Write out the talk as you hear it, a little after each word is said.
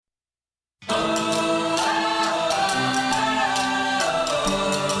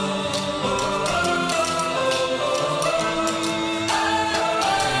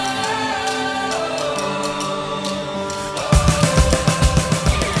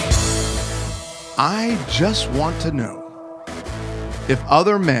I just want to know if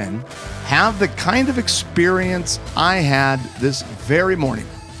other men have the kind of experience I had this very morning.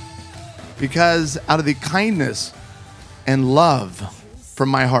 Because out of the kindness and love from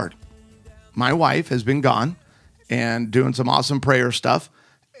my heart, my wife has been gone and doing some awesome prayer stuff.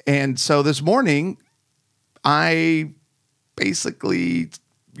 And so this morning, I basically,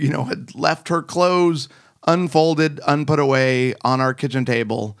 had left her clothes unfolded, unput away on our kitchen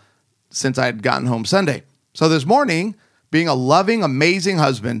table since I had gotten home Sunday. So this morning, being a loving, amazing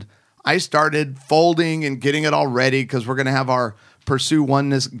husband, I started folding and getting it all ready because we're going to have our Pursue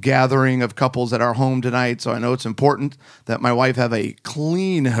Oneness gathering of couples at our home tonight. So I know it's important that my wife have a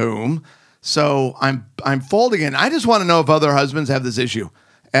clean home. So I'm folding it. I just want to know if other husbands have this issue.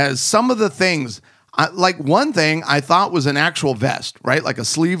 As some of the things, like one thing I thought was an actual vest, right? Like a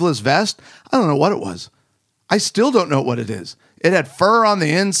sleeveless vest. I don't know what it was. I still don't know what it is. It had fur on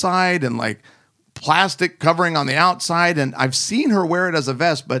the inside and like plastic covering on the outside. And I've seen her wear it as a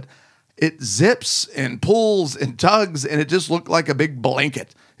vest, but it zips and pulls and tugs, and it just looked like a big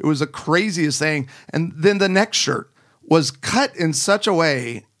blanket. It was the craziest thing. And then the next shirt was cut in such a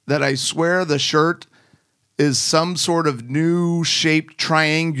way that I swear the shirt is some sort of new shaped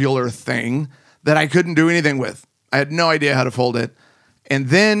triangular thing that I couldn't do anything with. I had no idea how to fold it. And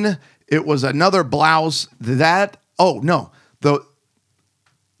then it was another blouse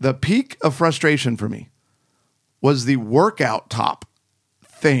the peak of frustration for me was the workout top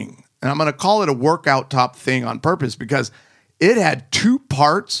thing. And I'm going to call it a workout top thing on purpose because it had two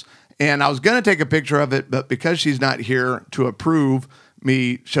parts, and I was going to take a picture of it, but because she's not here to approve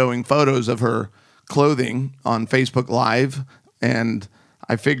me showing photos of her clothing on Facebook Live, and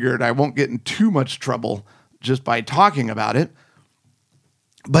I figured I won't get in too much trouble just by talking about it.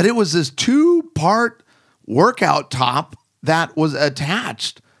 But it was this two-part workout top that was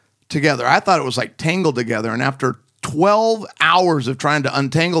attached together. I thought it was like tangled together, and after 12 hours of trying to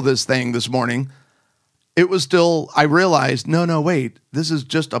untangle this thing this morning, I realized, no, wait, this is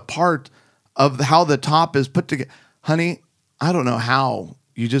just a part of how the top is put together. Honey, I don't know how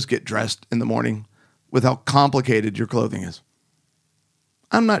you just get dressed in the morning with how complicated your clothing is.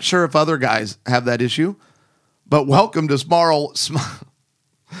 I'm not sure if other guys have that issue, but welcome to Small.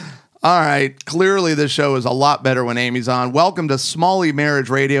 All right, clearly this show is a lot better when Amy's on. Welcome to Smalley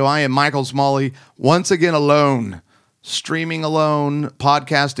Marriage Radio. I am Michael Smalley, once again alone. Streaming alone,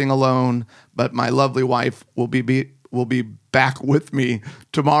 podcasting alone, but my lovely wife will be back with me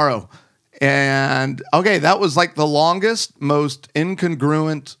tomorrow. And okay, that was like the longest, most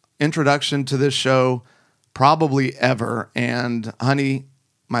incongruent introduction to this show probably ever. And honey,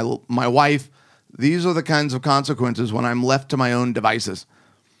 my wife, these are the kinds of consequences when I'm left to my own devices.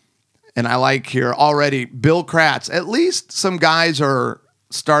 And I like here already Bill Kratz. At least some guys are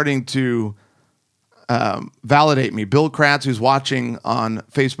starting to validate me. Bill Kratz, who's watching on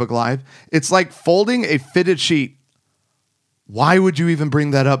Facebook Live. It's like folding a fitted sheet. Why would you even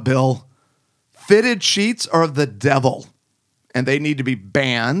bring that up, Bill? Fitted sheets are of the devil, and they need to be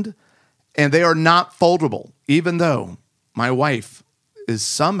banned, and they are not foldable, even though my wife is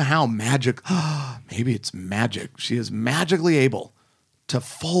somehow magic. Maybe it's magic. She is magically able to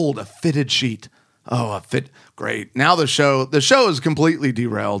fold a fitted sheet. Oh, great. Now the show is completely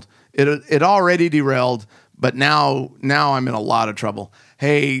derailed. It already derailed, but now I'm in a lot of trouble.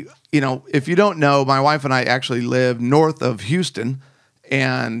 Hey, if you don't know, my wife and I actually live north of Houston,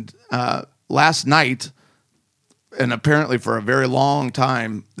 and last night, and apparently for a very long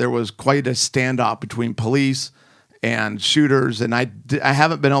time, there was quite a standoff between police and shooters, and I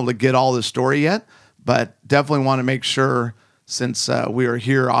haven't been able to get all the story yet, but definitely want to make sure, since we are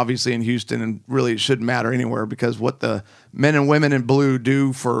here, obviously, in Houston, and really it shouldn't matter anywhere, because what the men and women in blue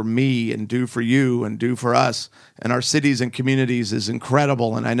do for me and do for you and do for us and our cities and communities is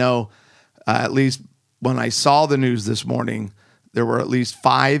incredible. And I know, at least when I saw the news this morning, there were at least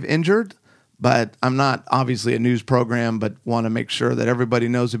 5 injured, but I'm not obviously a news program, but want to make sure that everybody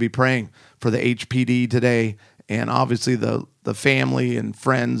knows to be praying for the HPD today, and obviously the family and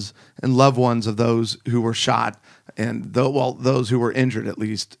friends and loved ones of those who were shot, and those who were injured, at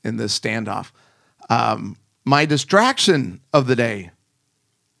least, in this standoff. My distraction of the day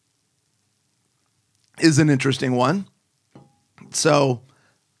is an interesting one. So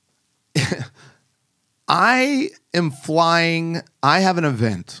I have an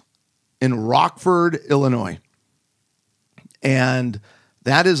event in Rockford, Illinois, and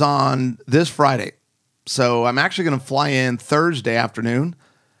that is on this Friday. So I'm actually going to fly in Thursday afternoon.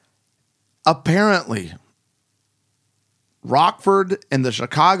 Apparently, Rockford and the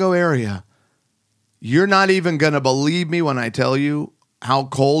Chicago area, you're not even going to believe me when I tell you how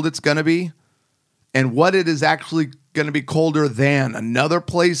cold it's going to be. and what it is actually going to be colder than another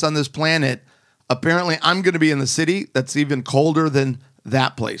place on this planet. Apparently, I'm going to be in the city that's even colder than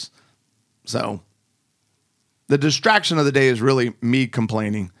that place. So the distraction of the day is really me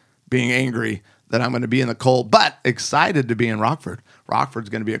complaining, being angry that I'm going to be in the cold, but excited to be in Rockford. Rockford's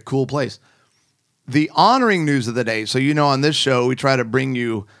going to be a cool place. The honoring news of the day. So, on this show, we try to bring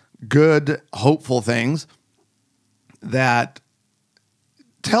you good, hopeful things that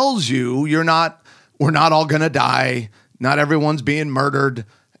tells you we're not all going to die. Not everyone's being murdered,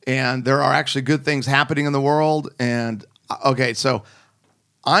 and there are actually good things happening in the world. And okay, so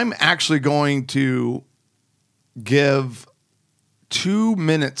I'm actually going to give 2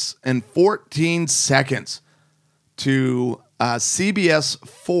 minutes and 14 seconds to CBS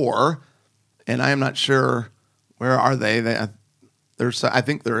 4, and I am not sure, where are they? I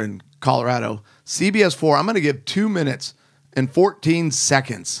think they're in Colorado. CBS 4, I'm going to give 2 minutes and 14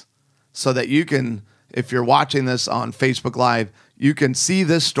 seconds so that you can, if you're watching this on Facebook Live, you can see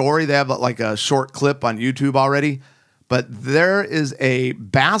this story. They have like a short clip on YouTube already, but there is a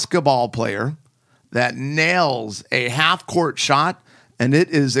basketball player that nails a half-court shot, and it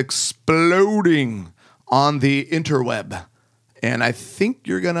is exploding on the interweb. And I think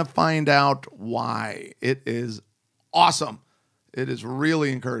you're going to find out why. It is awesome. It is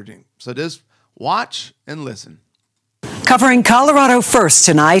really encouraging. So just watch and listen. Covering Colorado First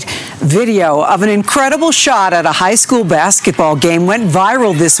tonight, video of an incredible shot at a high school basketball game went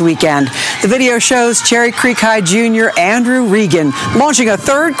viral this weekend. The video shows Cherry Creek High Junior Andrew Regan launching a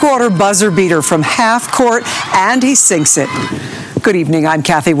third-quarter buzzer beater from half court, and he sinks it. Good evening, I'm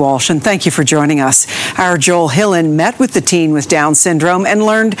Kathy Walsh, and thank you for joining us. Our Joel Hillen met with the teen with Down syndrome and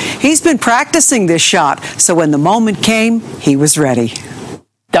learned he's been practicing this shot, so when the moment came, he was ready.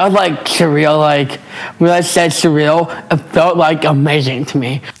 That was surreal. When I said surreal, it felt amazing to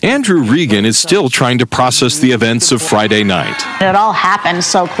me. Andrew Regan is still trying to process the events of Friday night. It all happened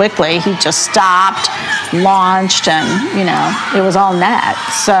so quickly. He just stopped, launched, and, it was all net.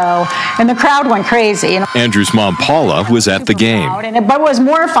 So, and the crowd went crazy. Andrew's mom, Paula, was at the game. But what was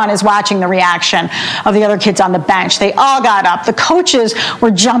more fun is watching the reaction of the other kids on the bench. They all got up. The coaches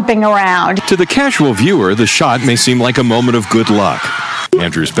were jumping around. To the casual viewer, the shot may seem like a moment of good luck.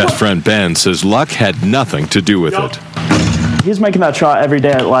 Andrew's best friend Ben says luck had nothing to do with it. He's making that shot every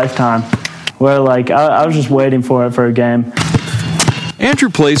day at Lifetime, where I was just waiting for it for a game. Andrew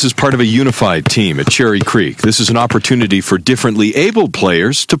plays as part of a unified team at Cherry Creek. This is an opportunity for differently abled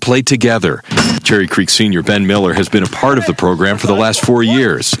players to play together. Cherry Creek senior Ben Miller has been a part of the program for the last 4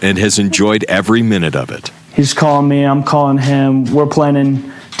 years and has enjoyed every minute of it. He's calling me, I'm calling him. We're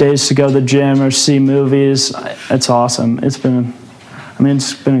planning days to go to the gym or see movies. It's awesome. It's been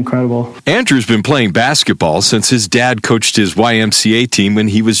incredible. Andrew's been playing basketball since his dad coached his YMCA team when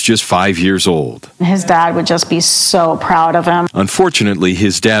he was just 5 years old. His dad would just be so proud of him. Unfortunately,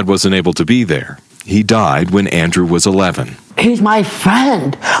 his dad wasn't able to be there. He died when Andrew was 11. He's my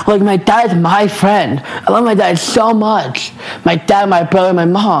friend. My dad's my friend. I love my dad so much. My dad, my brother, my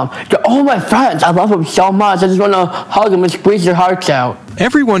mom. They're all my friends. I love them so much. I just want to hug them and squeeze their hearts out.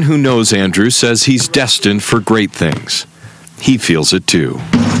 Everyone who knows Andrew says he's destined for great things. He feels it too.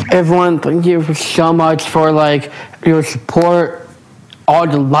 Everyone, thank you so much for your support, all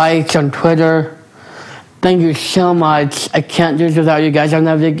the likes on Twitter. Thank you so much. I can't do this without you guys. I'll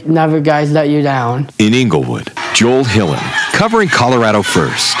never guys let you down. In Inglewood, Joel Hillen, covering Colorado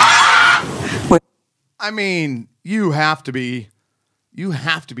First. You have to be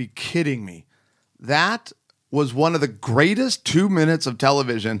kidding me. That was one of the greatest 2 minutes of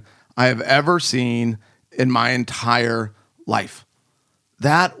television I have ever seen in my entire life.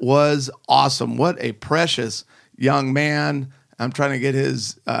 That was awesome. What a precious young man. I'm trying to get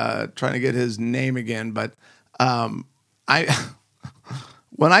his name again, but when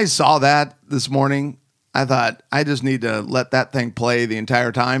I saw that this morning, I thought I just need to let that thing play the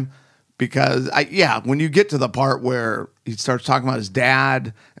entire time, because when you get to the part where he starts talking about his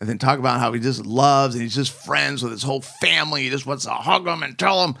dad and then talk about how he just loves and he's just friends with his whole family, he just wants to hug them and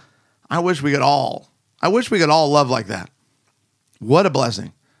tell them, I wish we could all love like that. What a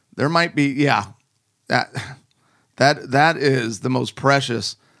blessing. There might be, that is the most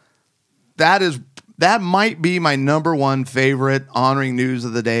precious. That might be my number one favorite honoring news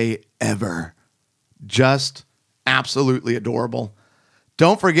of the day ever. Just absolutely adorable.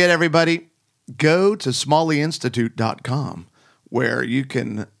 Don't forget, everybody, go to smalleyinstitute.com where you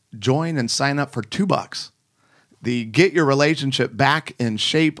can join and sign up for $2. The Get Your Relationship Back in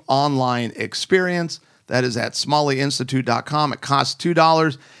Shape online experience. That is at smalleyinstitute.com. It costs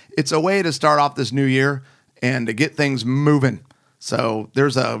 $2. It's a way to start off this new year and to get things moving. So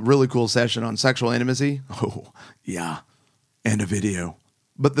there's a really cool session on sexual intimacy. Oh, yeah. And a video.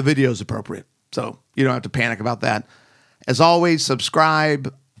 But the video is appropriate. So you don't have to panic about that. As always,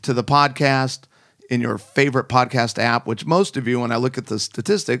 subscribe to the podcast in your favorite podcast app, which most of you, when I look at the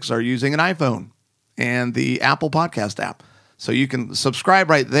statistics, are using an iPhone and the Apple Podcast app. So you can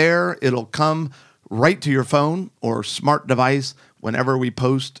subscribe right there. It'll come right to your phone or smart device whenever we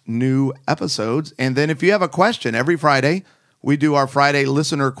post new episodes. And then if you have a question, every Friday, we do our Friday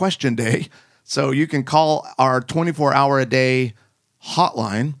Listener Question Day. So you can call our 24-hour-a-day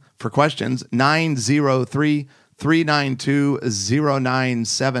hotline for questions,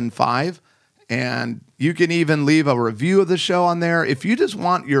 903-392-0975. And you can even leave a review of the show on there. If you just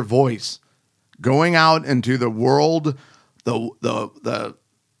want your voice going out into the world, the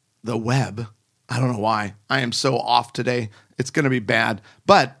web. I don't know why. I am so off today. It's going to be bad.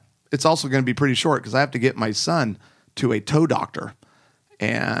 But it's also going to be pretty short because I have to get my son to a toe doctor.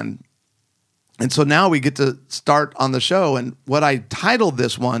 And so now we get to start on the show. And what I titled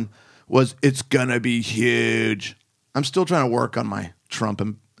this one was, It's Gonna Be Huge. I'm still trying to work on my Trump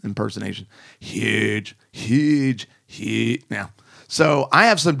impersonation. Huge, huge, huge. Now, so I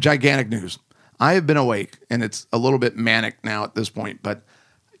have some gigantic news. I have been awake, and it's a little bit manic now at this point, but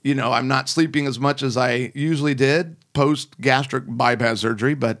you know, I'm not sleeping as much as I usually did post gastric bypass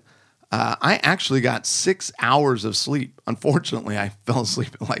surgery, but I actually got 6 hours of sleep. Unfortunately, I fell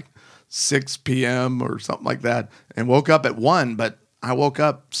asleep at like 6 p.m. or something like that and woke up at 1, but I woke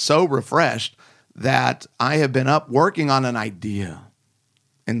up so refreshed that I have been up working on an idea.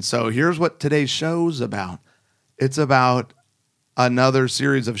 And so here's what today's show's about. It's about another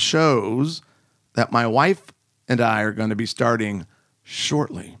series of shows that my wife and I are going to be starting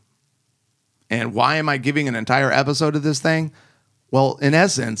shortly. And why am I giving an entire episode of this thing? Well, in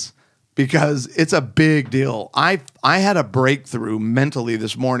essence, because it's a big deal. I had a breakthrough mentally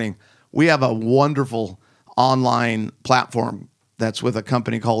this morning. We have a wonderful online platform that's with a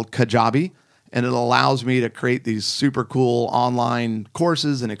company called Kajabi, and it allows me to create these super cool online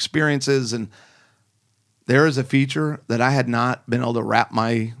courses and experiences. And there is a feature that I had not been able to wrap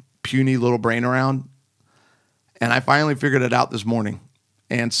my puny little brain around, and I finally figured it out this morning.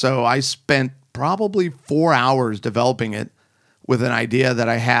 And so I spent probably 4 hours developing it with an idea that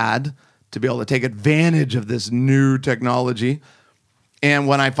I had to be able to take advantage of this new technology. And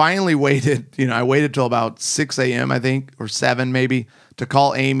when I finally waited, I waited till about 6 a.m., I think, or 7 maybe, to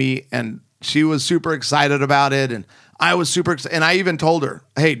call Amy, and she was super excited about it. And I was super excited. And I even told her,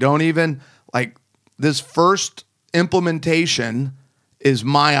 hey, don't even, this first implementation is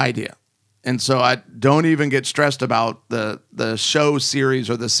my idea. And so I don't even get stressed about the show series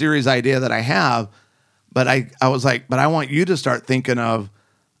or the series idea that I have. But I was like, but I want you to start thinking of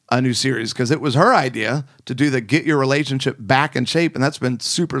a new series, because it was her idea to do the Get Your Relationship Back in Shape. And that's been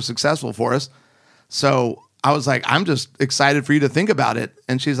super successful for us. So I was like, I'm just excited for you to think about it.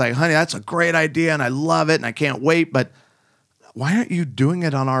 And she's like, honey, that's a great idea. And I love it. And I can't wait. But why aren't you doing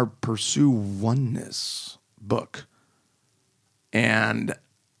it on our Pursue Oneness book? And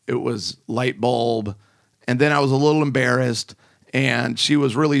it was light bulb. And then I was a little embarrassed, and she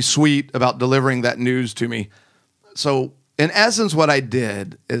was really sweet about delivering that news to me. So in essence, what I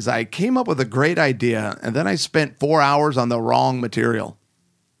did is I came up with a great idea, and then I spent 4 hours on the wrong material.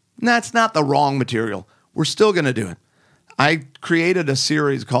 And that's not the wrong material. We're still going to do it. I created a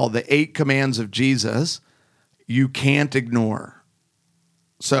series called The 8 Commands of Jesus You Can't Ignore.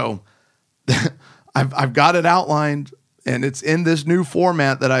 So I've got it outlined, and it's in this new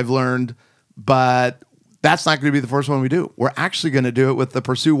format that I've learned, but that's not going to be the first one we do. We're actually going to do it with the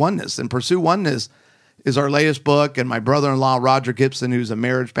Pursue Oneness. And Pursue Oneness is our latest book, and my brother-in-law, Roger Gibson, who's a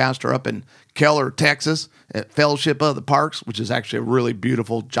marriage pastor up in Keller, Texas, at Fellowship of the Parks, which is actually a really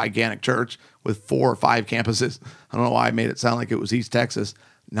beautiful, gigantic church with 4 or 5 campuses. I don't know why I made it sound like it was East Texas.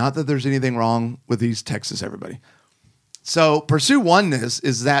 Not that there's anything wrong with East Texas, everybody. So Pursue Oneness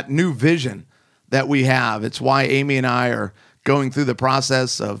is that new vision that we have. It's why Amy and I are going through the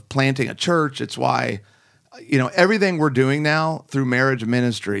process of planting a church. It's why, everything we're doing now through marriage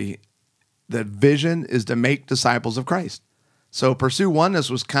ministry, the vision is to make disciples of Christ. So Pursue Oneness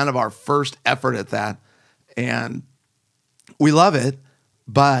was kind of our first effort at that. And we love it,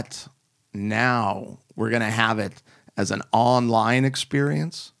 but now we're going to have it as an online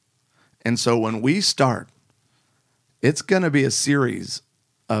experience. And so when we start, it's going to be a series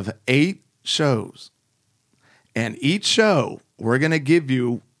of 8 shows. And each show, we're going to give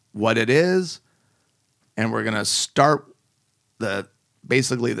you what it is, and we're going to start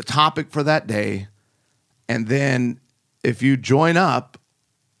basically the topic for that day. And then if you join up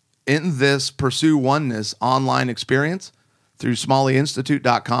in this Pursue Oneness online experience through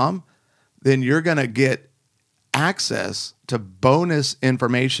SmalleyInstitute.com, then you're going to get access to bonus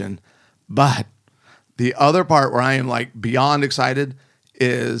information. But the other part where I am like beyond excited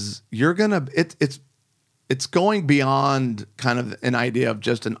is you're going to, it's going beyond kind of an idea of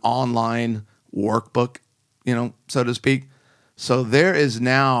just an online workbook, so to speak. So there are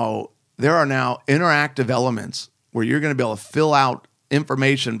now interactive elements where you're going to be able to fill out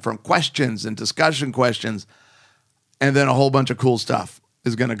information from questions and discussion questions, and then a whole bunch of cool stuff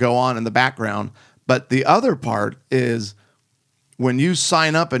is going to go on in the background. But the other part is when you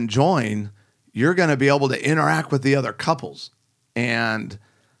sign up and join, you're going to be able to interact with the other couples. And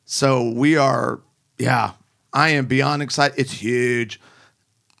so I am beyond excited. It's huge.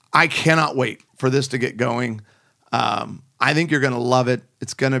 I cannot wait for this to get going. I think you're going to love it.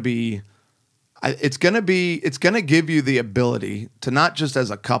 It's going to give you the ability to not just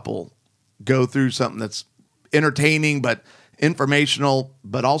as a couple go through something that's entertaining, but informational,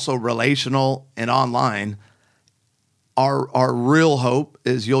 but also relational and online. Our real hope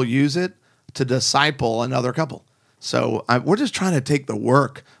is you'll use it to disciple another couple. So we're just trying to take the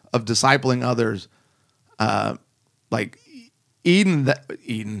work of discipling others, like Eden.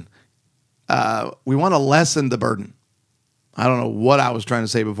 We want to lessen the burden. I don't know what I was trying to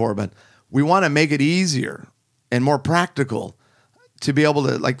say before, but we want to make it easier and more practical to be able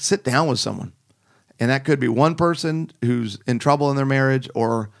to like sit down with someone. And that could be one person who's in trouble in their marriage,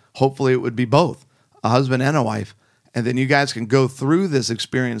 or hopefully it would be both, a husband and a wife. And then you guys can go through this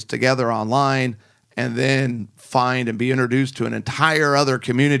experience together online and then find and be introduced to an entire other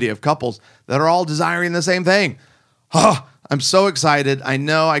community of couples that are all desiring the same thing. Oh, I'm so excited. I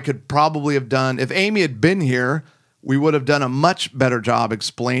know I could probably have done, if Amy had been here, we would have done a much better job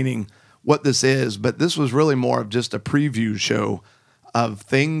explaining what this is, but this was really more of just a preview show of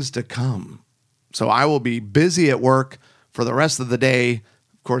things to come. So I will be busy at work for the rest of the day,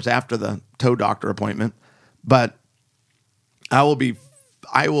 of course, after the toe doctor appointment, but I will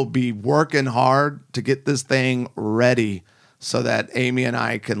be working hard to get this thing ready so that Amy and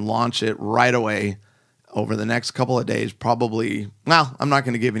I can launch it right away over the next couple of days, probably. Well, I'm not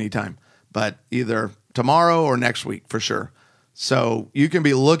going to give any time, but either tomorrow or next week for sure. So you can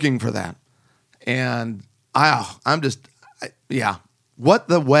be looking for that. And what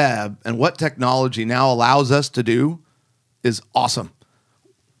the web and what technology now allows us to do is awesome.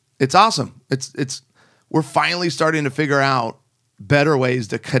 It's awesome. We're finally starting to figure out better ways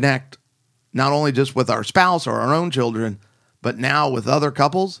to connect, not only just with our spouse or our own children, but now with other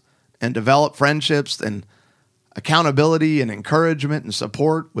couples, and develop friendships and accountability and encouragement and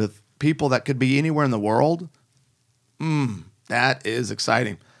support with people that could be anywhere in the world. That is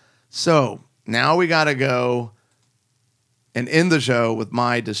exciting. So now we got to go and end the show with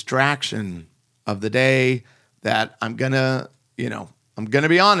my distraction of the day that I'm going to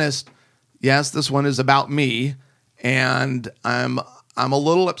be honest. Yes, this one is about me, and I'm a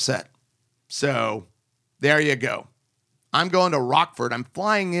little upset. So there you go. I'm going to Rockford. I'm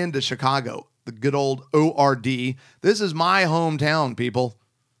flying into Chicago, the good old ORD. This is my hometown, people.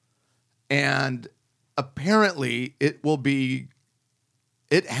 And apparently it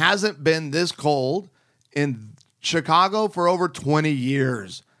hasn't been this cold in Chicago for over 20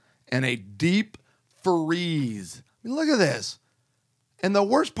 years, and a deep freeze. I mean, look at this. And the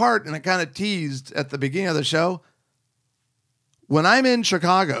worst part, and I kind of teased at the beginning of the show, when I'm in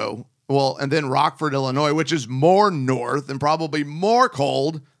Chicago, and then Rockford, Illinois, which is more north and probably more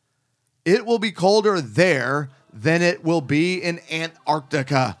cold, it will be colder there than it will be in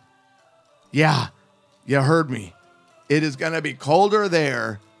Antarctica. Yeah, you heard me. It is going to be colder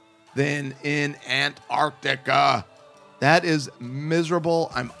there than in Antarctica. That is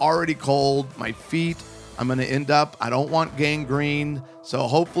miserable. I'm already cold. My feet, I'm going to end up, I don't want gangrene. So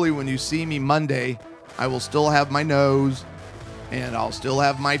hopefully when you see me Monday, I will still have my nose, and I'll still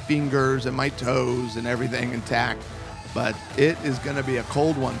have my fingers and my toes and everything intact. But it is going to be a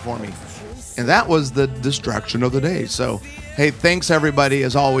cold one for me. And that was the distraction of the day. So, hey, thanks everybody,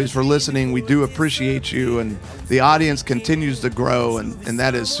 as always, for listening. We do appreciate you, and the audience continues to grow, and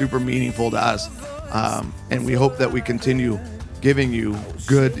that is super meaningful to us. And we hope that we continue giving you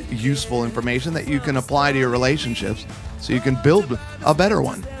good, useful information that you can apply to your relationships so you can build a better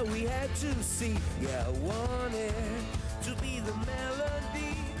one.